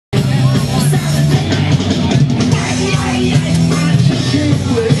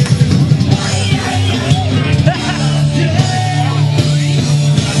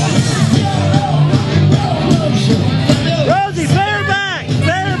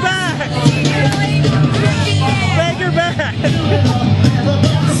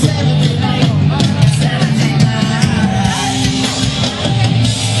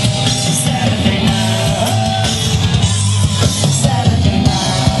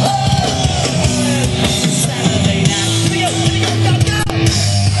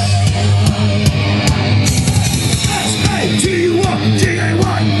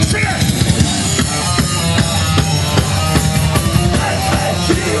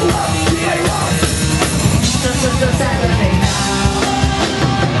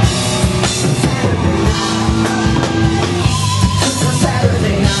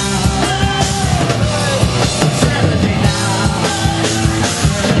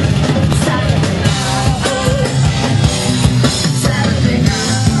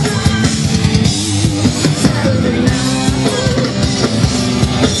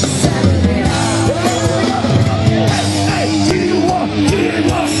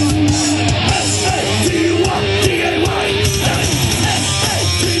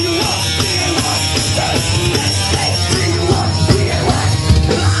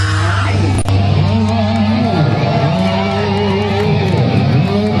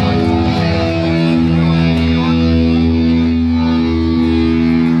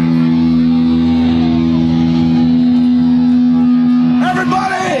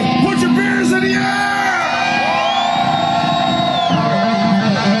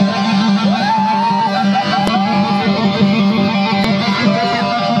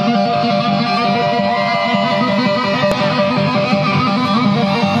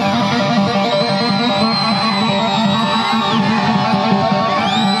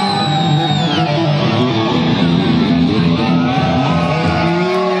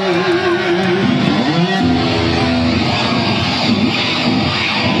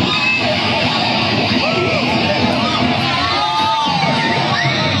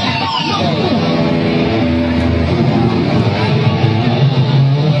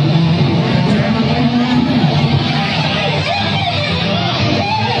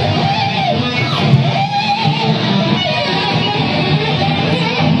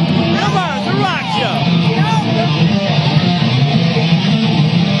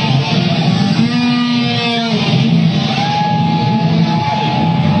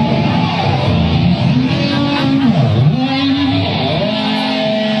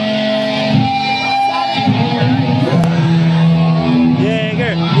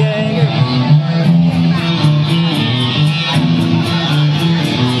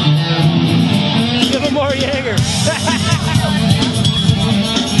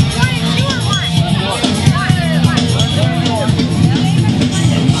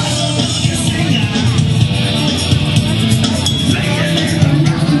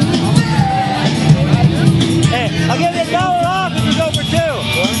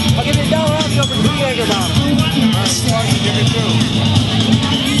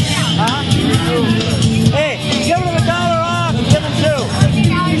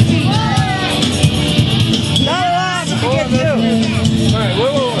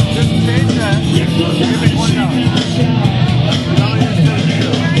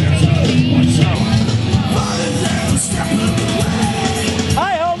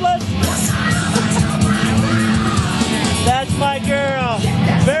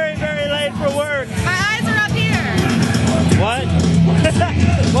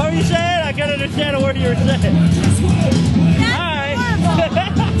What were you saying? I can't understand a word you were saying. Alright.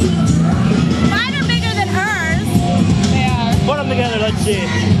 Mine are bigger than hers. They are. Put them together, let's see.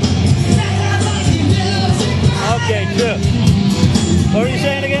 Okay, two. What were you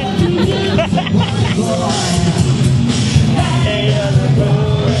saying again?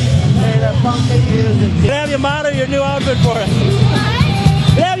 Can I have you model your new outfit for us?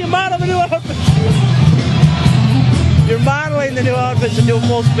 Can I have you model the new outfit? You're modeling the new outfits to do a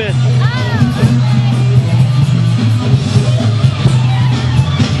full spin.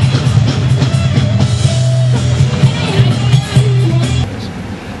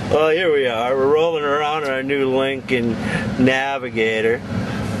 Well, here we are. We're rolling around in our new Lincoln Navigator.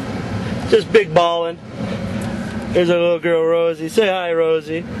 Just big ballin'. Here's our little girl, Rosie. Say hi,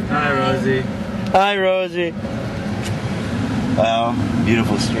 Rosie. Hi, Rosie. Hi, Rosie. Wow,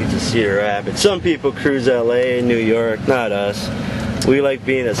 beautiful streets of Cedar Rapids. Some people cruise LA and New York, not us. We like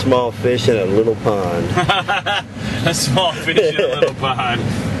being a small fish in a little pond. A small fish in a little pond.